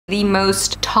the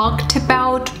most talked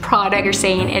about product. You're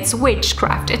saying it's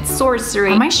Witchcraft, it's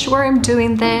Sorcery. Am I sure I'm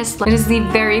doing this? It is the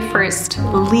very first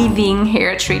leave-in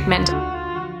hair treatment.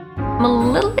 I'm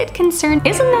a little bit concerned.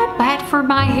 Isn't that bad for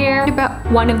my hair?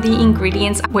 About one of the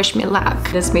ingredients. Wish me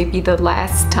luck. This may be the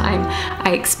last time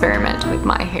I experiment with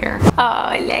my hair.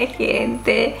 Hola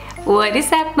gente. What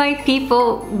is up my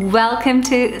people? Welcome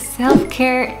to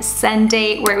Self-Care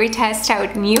Sunday, where we test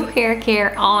out new hair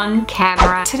care on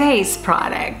camera. Today's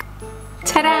product,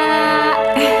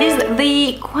 ta-da, is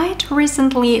the quite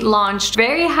recently launched,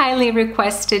 very highly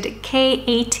requested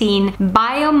K18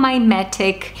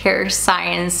 Biomimetic Hair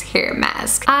Science Hair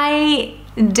Mask. I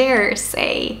dare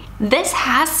say this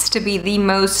has to be the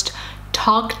most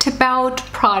talked about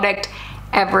product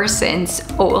ever since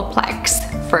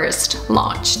Olaplex first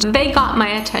launched. They got my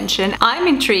attention. I'm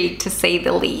intrigued to say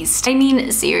the least. I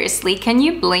mean, seriously, can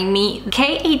you blame me?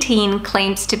 K18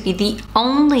 claims to be the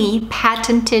only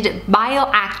patented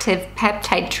bioactive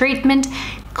peptide treatment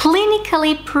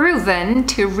clinically proven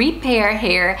to repair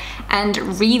hair and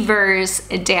reverse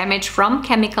damage from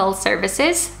chemical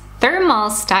services, thermal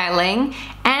styling,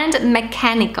 and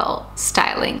mechanical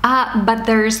styling. But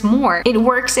there's more. It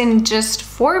works in just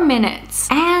 4 minutes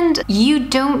and you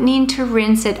don't need to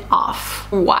rinse it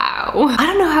off. Wow. I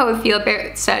don't know how I feel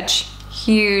about such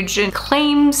huge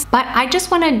claims, but I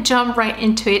just want to jump right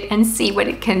into it and see what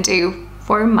it can do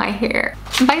for my hair.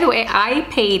 By the way, I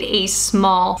paid a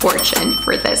small fortune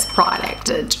for this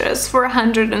product, just for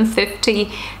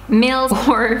 150 mils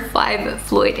or 5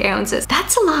 fluid ounces.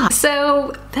 That's a lot.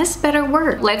 So this better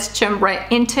work. Let's jump right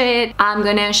into it. I'm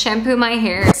gonna shampoo my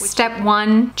hair. Step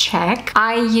 1, check.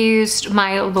 I used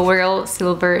my L'Oreal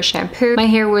Silver shampoo. My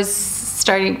hair was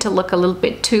starting to look a little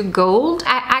bit too gold.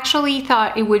 I actually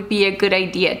thought it would be a good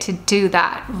idea to do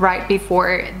that right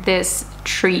before this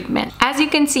treatment. As you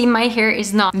can see, my hair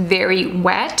is not very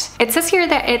wet. It says here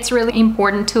that it's really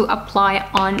important to apply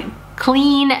on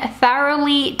clean,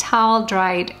 thoroughly towel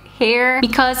dried hair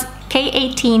because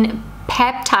K18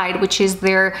 peptide, which is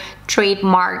their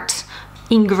trademarked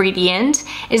ingredient,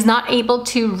 is not able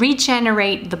to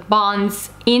regenerate the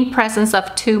bonds in presence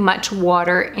of too much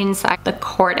water inside the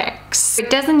cortex.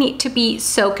 It doesn't need to be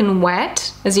soaking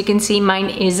wet. As you can see, mine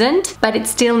isn't, but it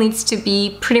still needs to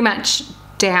be pretty much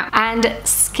damp. And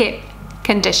skip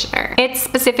conditioner. It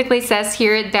specifically says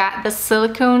here that the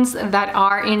silicones that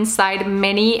are inside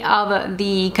many of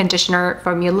the conditioner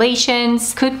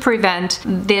formulations could prevent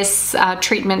this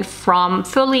treatment from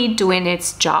fully doing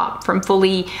its job, from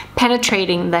fully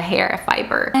penetrating the hair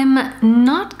fiber. I'm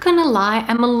not gonna lie,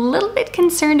 I'm a little bit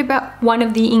concerned about one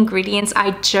of the ingredients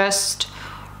I just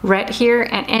read here,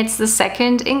 and it's the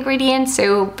second ingredient,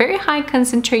 so very high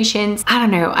concentrations. I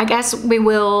don't know, I guess we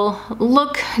will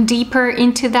look deeper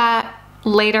into that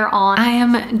later on. I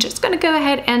am just gonna go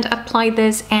ahead and apply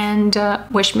this and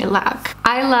wish me luck.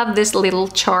 I love this little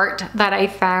chart that I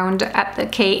found at the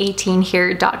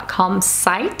K18hair.com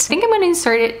site. I think I'm gonna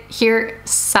insert it here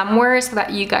somewhere so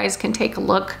that you guys can take a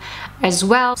look as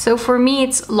well. So for me,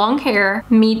 it's long hair,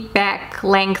 mid-back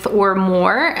length or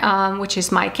more, which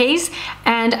is my case.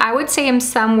 And I would say I'm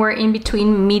somewhere in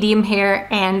between medium hair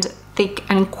and thick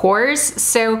and coarse.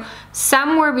 So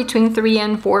somewhere between 3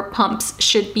 and 4 pumps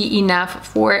should be enough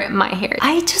for my hair.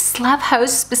 I just love how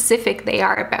specific they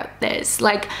are about this.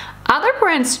 Like, other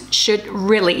brands should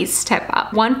really step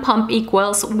up. 1 pump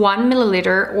equals 1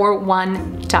 milliliter or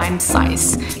 1 dime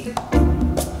size.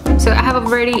 So I have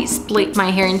already split my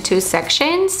hair in 2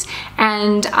 sections,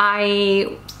 and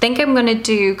I think I'm gonna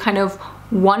do kind of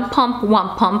 1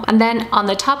 pump, and then on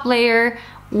the top layer,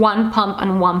 1 pump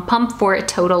and 1 pump for a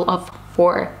total of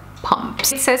 4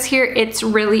 pumps. It says here it's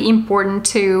really important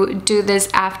to do this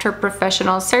after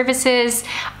professional services,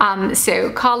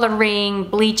 so coloring,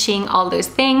 bleaching, all those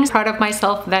things. Proud of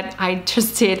myself that I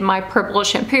just did my purple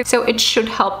shampoo, so it should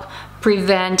help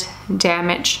prevent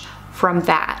damage from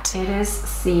that. It is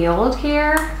sealed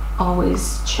here.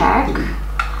 Always check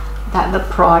that the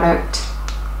product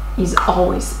is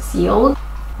always sealed.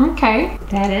 Okay,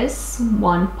 that is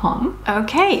 1 pump.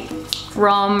 Okay,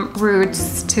 from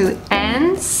roots to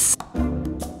ends,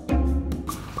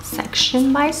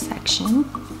 section by section.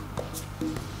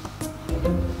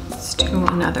 Let's do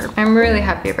another. I'm really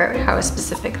happy about how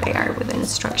specific they are with the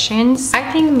instructions.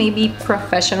 I think maybe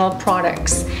professional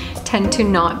products tend to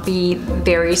not be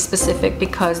very specific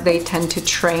because they tend to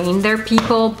train their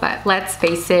people, but let's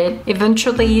face it,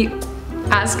 eventually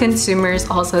as consumers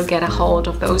also get a hold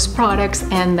of those products,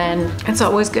 and then it's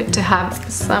always good to have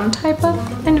some type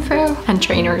of info and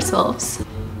train ourselves.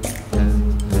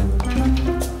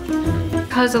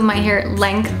 Because of my hair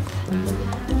length,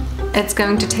 it's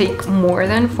going to take more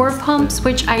than 4 pumps,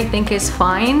 which I think is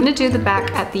fine. I'm gonna do the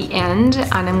back at the end,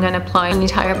 and I'm gonna apply an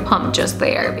entire pump just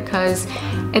there because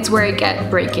it's where I get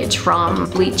breakage from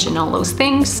bleach and all those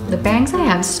things. The bangs, I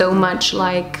have so much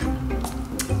like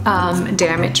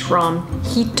damage from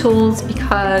heat tools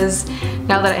because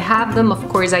now that I have them, of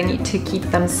course I need to keep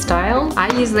them styled.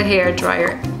 I use the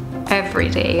hairdryer every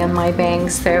day on my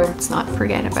bangs, so let's not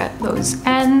forget about those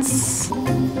ends.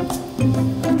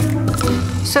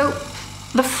 So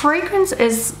the fragrance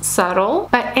is subtle,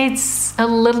 but it's a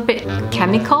little bit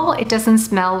chemical. It doesn't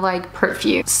smell like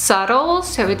perfume. Subtle,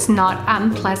 so it's not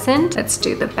unpleasant. Let's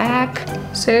do the back.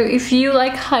 So if you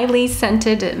like highly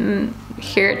scented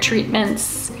hair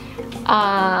treatments,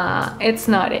 it's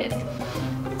not it.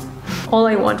 All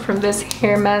I want from this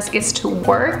hair mask is to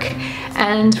work,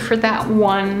 and for that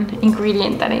one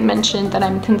ingredient that I mentioned that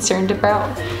I'm concerned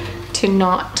about, to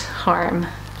not harm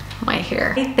my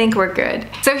hair. I think we're good.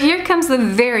 So here comes the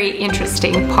very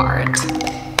interesting part.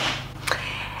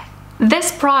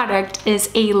 This product is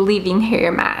a leave-in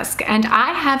hair mask, and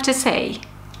I have to say,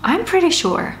 I'm pretty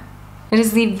sure it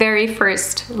is the very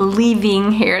first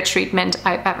leave-in hair treatment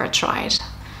I've ever tried.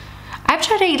 I've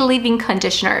tried a leave-in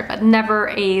conditioner, but never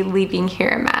a leave-in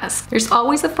hair mask. There's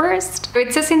always a first.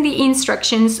 It says in the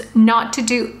instructions not to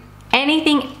do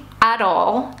anything at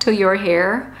all to your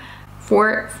hair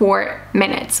for 4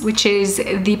 minutes, which is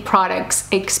the product's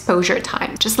exposure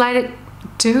time. Just let it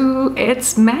do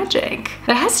its magic.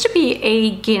 There has to be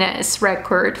a Guinness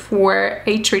record for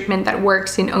a treatment that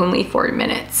works in only 4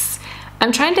 minutes.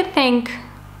 I'm trying to think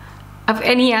of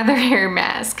any other hair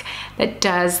mask that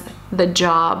does the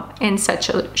job in such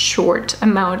a short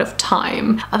amount of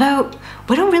time. Although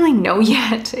we don't really know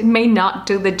yet. It may not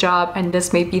do the job, and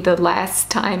this may be the last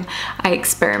time I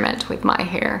experiment with my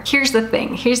hair. Here's the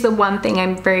thing. Here's the one thing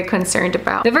I'm very concerned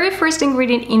about. The very first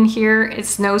ingredient in here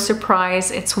is no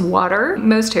surprise. It's water.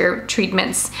 Most hair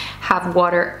treatments have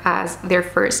water as their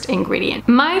first ingredient.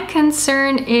 My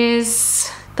concern is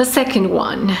the second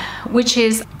one, which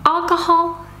is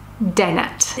alcohol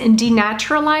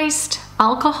denaturalized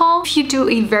alcohol. If you do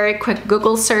a very quick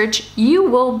Google search, you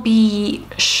will be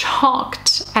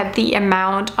shocked at the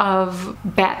amount of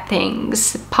bad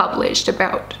things published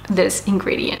about this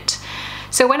ingredient.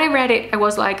 So when I read it, I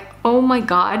was like, oh my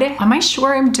God, am I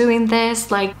sure I'm doing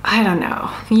this? Like, I don't know,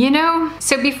 you know?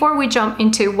 So before we jump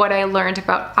into what I learned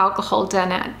about alcohol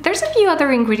denat, there's a few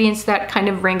other ingredients that kind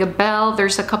of ring a bell.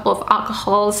 There's a couple of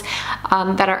alcohols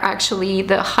that are actually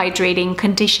the hydrating,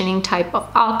 conditioning type of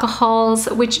alcohols,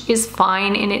 which is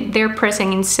fine, and they're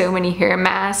present in so many hair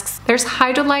masks. There's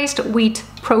hydrolyzed wheat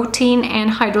protein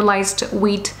and hydrolyzed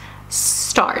wheat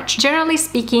starch. Generally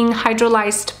speaking,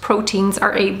 hydrolyzed proteins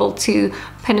are able to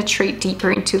penetrate deeper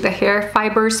into the hair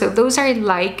fiber, so those I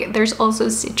like. There's also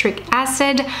citric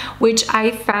acid, which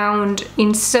I found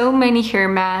in so many hair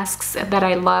masks that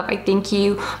I love. I think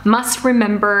you must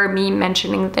remember me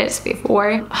mentioning this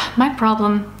before. My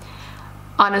problem,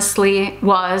 honestly,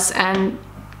 was and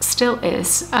still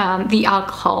is the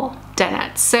alcohol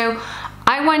denat. So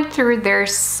I went through their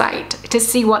site to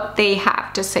see what they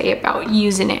have to say about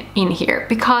using it in here,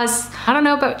 because I don't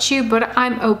know about you, but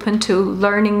I'm open to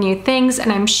learning new things,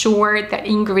 and I'm sure that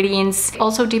ingredients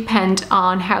also depend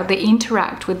on how they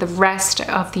interact with the rest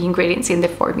of the ingredients in the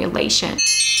formulation.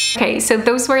 Okay, so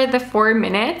those were the 4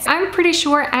 minutes. I'm pretty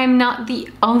sure I'm not the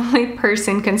only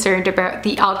person concerned about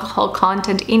the alcohol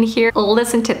content in here.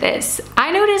 Listen to this.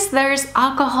 I noticed there's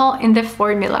alcohol in the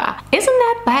formula. Isn't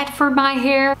that bad for my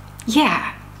hair?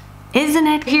 Yeah, isn't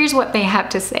it? Here's what they have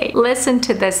to say. Listen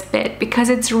to this bit because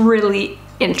it's really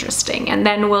interesting, and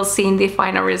then we'll see in the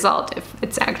final result if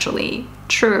it's actually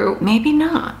true. Maybe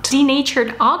not.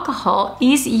 Denatured alcohol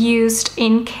is used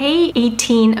in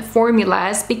K18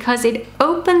 formulas because it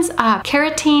opens up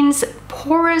keratin's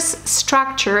porous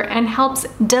structure and helps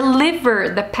deliver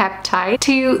the peptide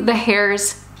to the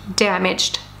hair's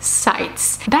damaged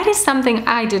sites. That is something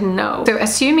I didn't know. So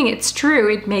assuming it's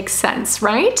true, it makes sense,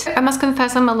 right? I must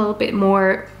confess I'm a little bit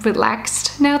more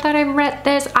relaxed now that I've read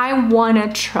this. I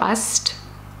wanna trust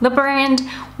the brand.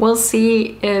 We'll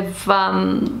see if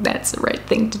that's the right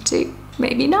thing to do.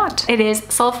 Maybe not. It is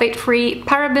sulfate-free,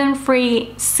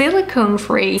 paraben-free,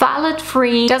 silicone-free,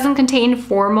 phthalate-free, doesn't contain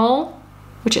formal,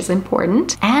 which is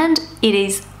important, and it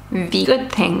is the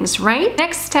good things, right?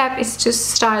 Next step is to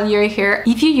style your hair.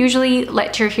 If you usually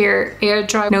let your hair air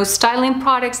dry, no styling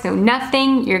products, no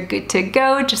nothing, you're good to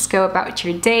go. Just go about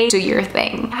your day, do your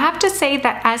thing. I have to say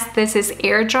that as this is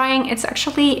air drying, it's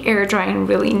actually air drying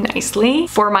really nicely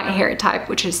for my hair type,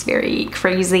 which is very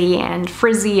crazy and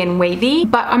frizzy and wavy.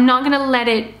 But I'm not gonna let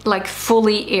it like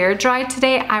fully air dry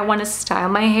today. I want to style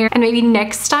my hair, and maybe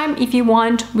next time, if you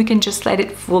want, we can just let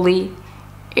it fully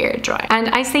air dry. And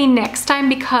I say next time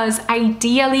because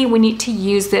ideally we need to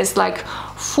use this like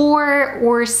 4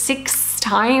 or 6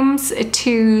 times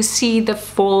to see the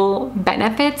full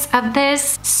benefits of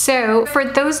this. So for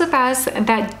those of us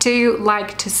that do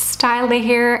like to style the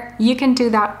hair, you can do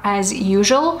that as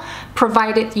usual,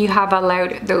 provided you have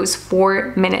allowed those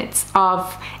 4 minutes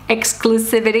of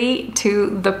exclusivity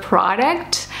to the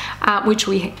product, which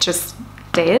we just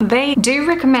did. They do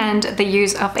recommend the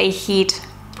use of a heat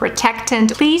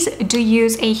protectant. Please do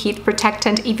use a heat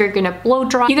protectant if you're gonna blow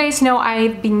dry. You guys know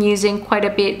I've been using quite a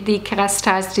bit the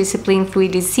Kerastase Discipline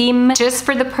 3D Seam. Just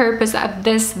for the purpose of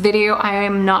this video, I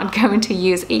am not going to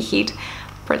use a heat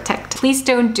protectant. Please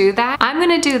don't do that. I'm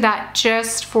gonna do that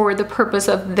just for the purpose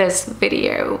of this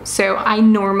video. So I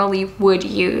normally would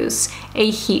use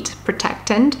a heat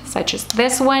protectant such as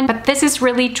this one, but this is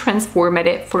really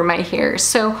transformative for my hair.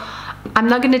 So I'm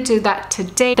not gonna do that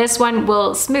today. This one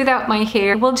will smooth out my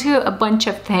hair. We'll do a bunch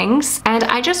of things. And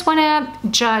I just wanna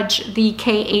judge the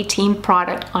K18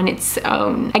 product on its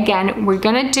own. Again, we're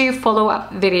gonna do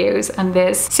follow-up videos on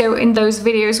this. So in those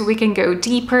videos, we can go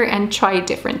deeper and try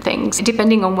different things,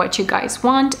 depending on what you guys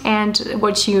want and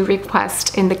what you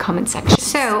request in the comment section.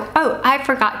 So, oh, I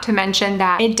forgot to mention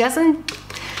that it doesn't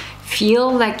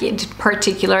feel like it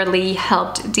particularly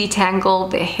helped detangle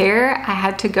the hair. I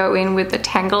had to go in with the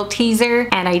tangle teaser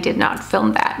and I did not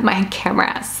film that. My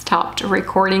camera stopped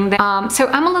recording that. So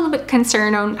I'm a little bit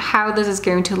concerned on how this is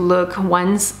going to look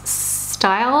once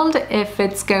styled, if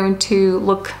it's going to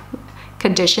look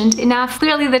conditioned enough.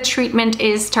 Clearly the treatment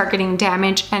is targeting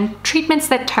damage, and treatments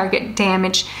that target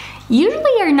damage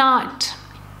usually are not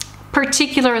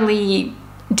particularly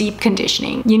deep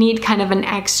conditioning. You need kind of an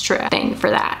extra thing for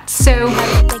that. So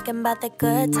I've been thinking about the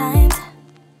good times.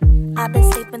 I've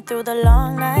been sleeping through the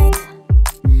long nights.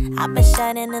 I've been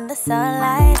shining in the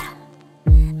sunlight.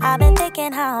 I've been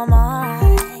thinking how I'm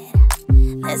alright.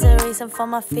 There's a reason for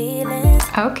my feelings.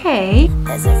 Okay,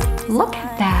 look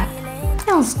at that.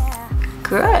 Feels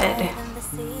good.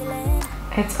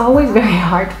 It's always very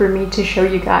hard for me to show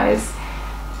you guys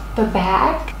the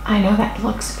back. I know that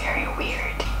looks very weird.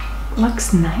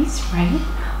 Looks nice, right?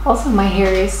 Also, my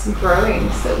hair is growing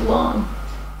so long.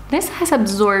 This has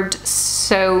absorbed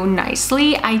so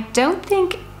nicely. I don't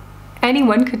think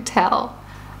anyone could tell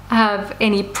I have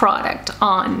any product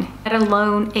on, let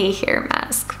alone a hair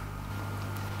mask.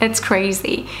 It's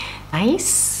crazy.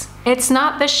 Nice. It's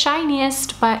not the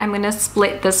shiniest, but I'm gonna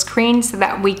split the screen so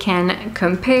that we can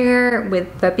compare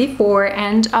with the before,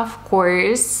 and of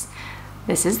course,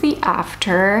 this is the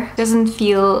after. Doesn't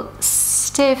feel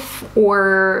stiff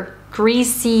or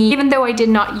greasy. Even though I did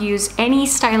not use any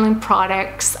styling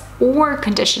products or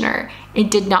conditioner, it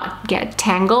did not get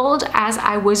tangled as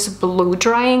I was blow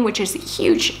drying, which is a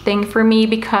huge thing for me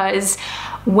because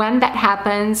when that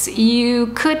happens, you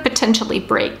could potentially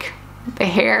break the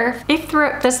hair. If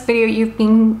throughout this video you've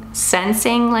been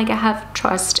sensing like I have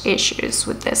trust issues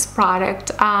with this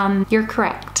product, you're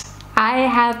correct. I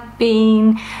have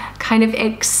been kind of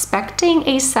expecting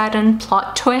a sudden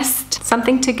plot twist,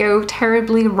 something to go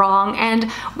terribly wrong,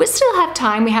 and we still have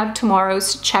time. We have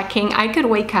tomorrow's checking. I could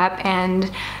wake up and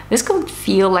this could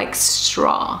feel like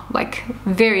straw, like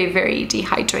very, very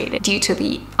dehydrated due to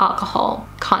the alcohol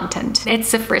content.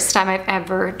 It's the first time I've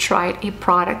ever tried a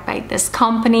product by this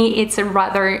company. It's a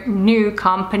rather new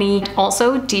company.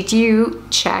 Also, did you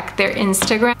check their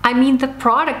Instagram? I mean, the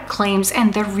product claims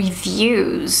and the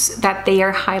reviews that they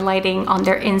are highlighting on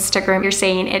their Instagram, you're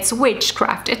saying it's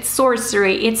witchcraft, it's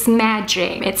sorcery, it's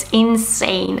magic, it's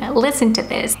insane. Listen to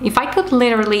this. If I could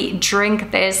literally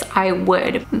drink this, I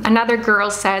would. Another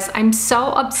girl says, I'm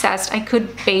so obsessed I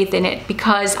could bathe in it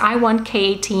because I want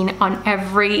K18 on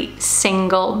every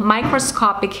single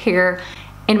microscopic hair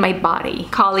in my body,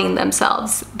 calling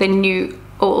themselves the new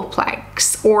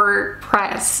Olaplex, or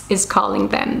press is calling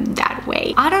them that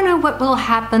way. I don't know what will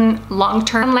happen long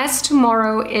term unless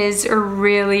tomorrow is a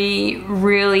really,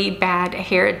 really bad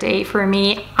hair day for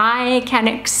me. I can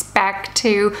expect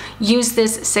to use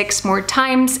this 6 more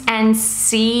times and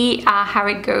see how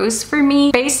it goes for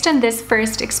me. Based on this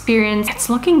first experience, it's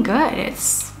looking good.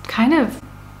 It's kind of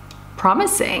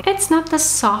promising. It's not the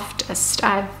softest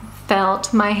I've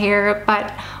felt my hair,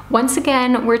 but once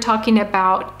again, we're talking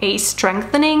about a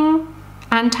strengthening,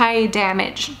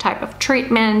 anti-damage type of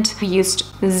treatment. We used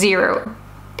 0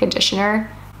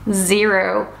 conditioner,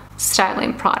 0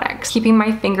 styling products. Keeping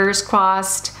my fingers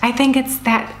crossed. I think it's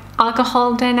that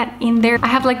alcohol in there. I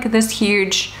have like this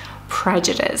huge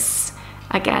prejudice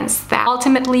against that.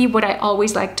 Ultimately, what I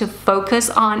always like to focus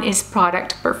on is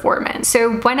product performance.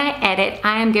 So when I edit,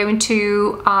 I am going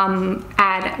to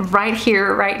add right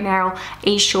here, right now,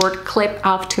 a short clip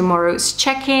of tomorrow's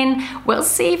check-in. We'll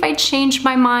see if I change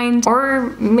my mind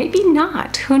or maybe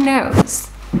not, who knows.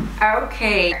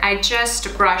 Okay, I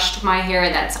just brushed my hair,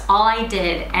 that's all I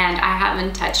did, and I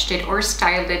haven't touched it or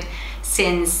styled it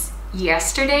since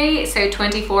yesterday, so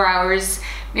 24 hours,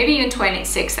 maybe even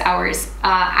 26 hours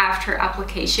after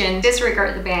application.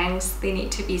 Disregard the bangs, they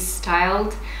need to be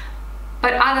styled.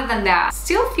 But other than that,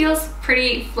 still feels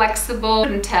pretty flexible.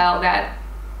 You can tell that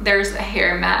there's a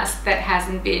hair mask that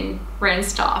hasn't been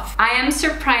rinsed off. I am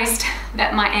surprised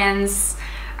that my ends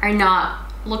are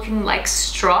not looking like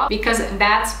straw, because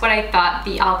that's what I thought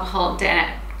the alcohol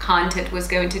content was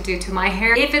going to do to my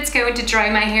hair. If it's going to dry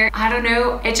my hair, I don't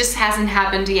know, it just hasn't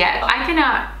happened yet. I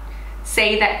cannot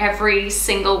say that every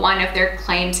single one of their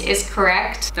claims is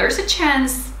correct. There's a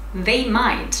chance they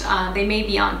might. They may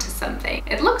be onto something.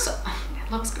 It looks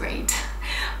great,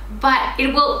 but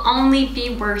it will only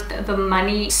be worth the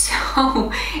money.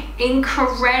 So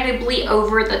incredibly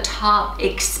over the top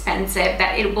expensive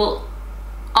that it will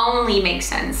only make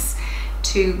sense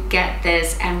to get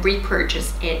this and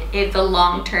repurchase it if the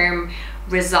long-term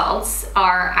results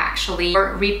are actually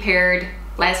repaired,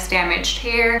 less damaged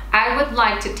hair. I would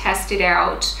like to test it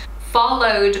out,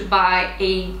 followed by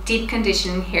a deep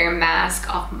conditioning hair mask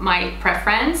of my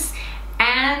preference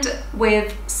and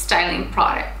with styling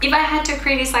product. If I had to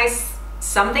criticize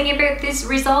something about these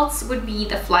results, would be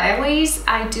the flyaways.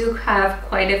 I do have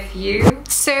quite a few.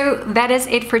 So that is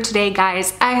it for today,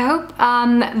 guys. I hope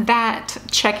that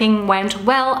checking went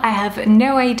well. I have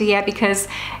no idea because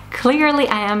clearly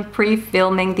I am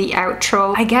pre-filming the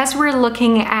outro. I guess we're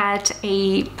looking at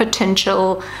a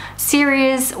potential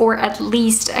series or at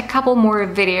least a couple more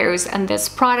videos on this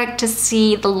product to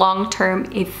see the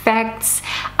long-term effects.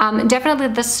 Definitely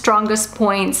the strongest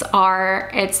points are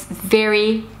it's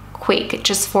very quick,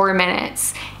 just 4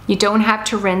 minutes. You don't have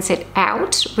to rinse it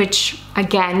out, which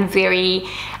again, very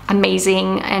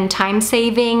amazing and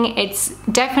time-saving. It's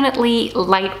definitely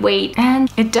lightweight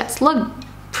and it does look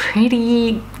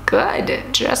pretty good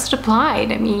just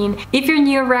applied. I mean, if you're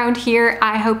new around here,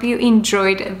 I hope you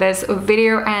enjoyed this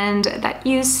video and that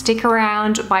you stick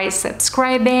around by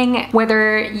subscribing,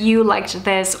 whether you liked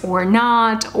this or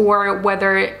not, or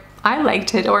whether I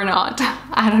liked it or not.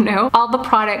 I don't know. All the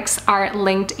products are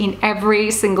linked in every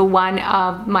single one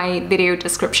of my video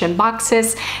description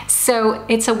boxes. So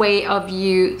it's a way of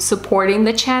you supporting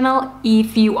the channel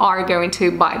if you are going to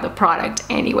buy the product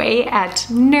anyway at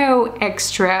no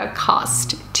extra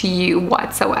cost to you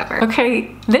whatsoever.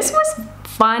 Okay, this was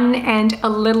fun and a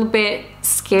little bit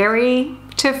scary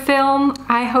to film.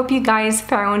 I hope you guys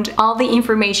found all the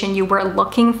information you were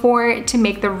looking for to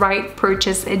make the right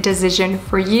purchase decision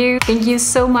for you. Thank you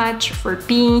so much for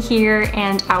being here,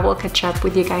 and I will catch up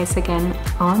with you guys again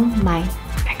on my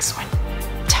next one.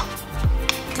 Ciao.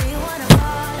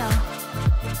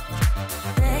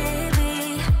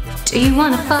 Do you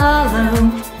wanna follow?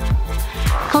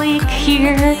 Click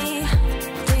here.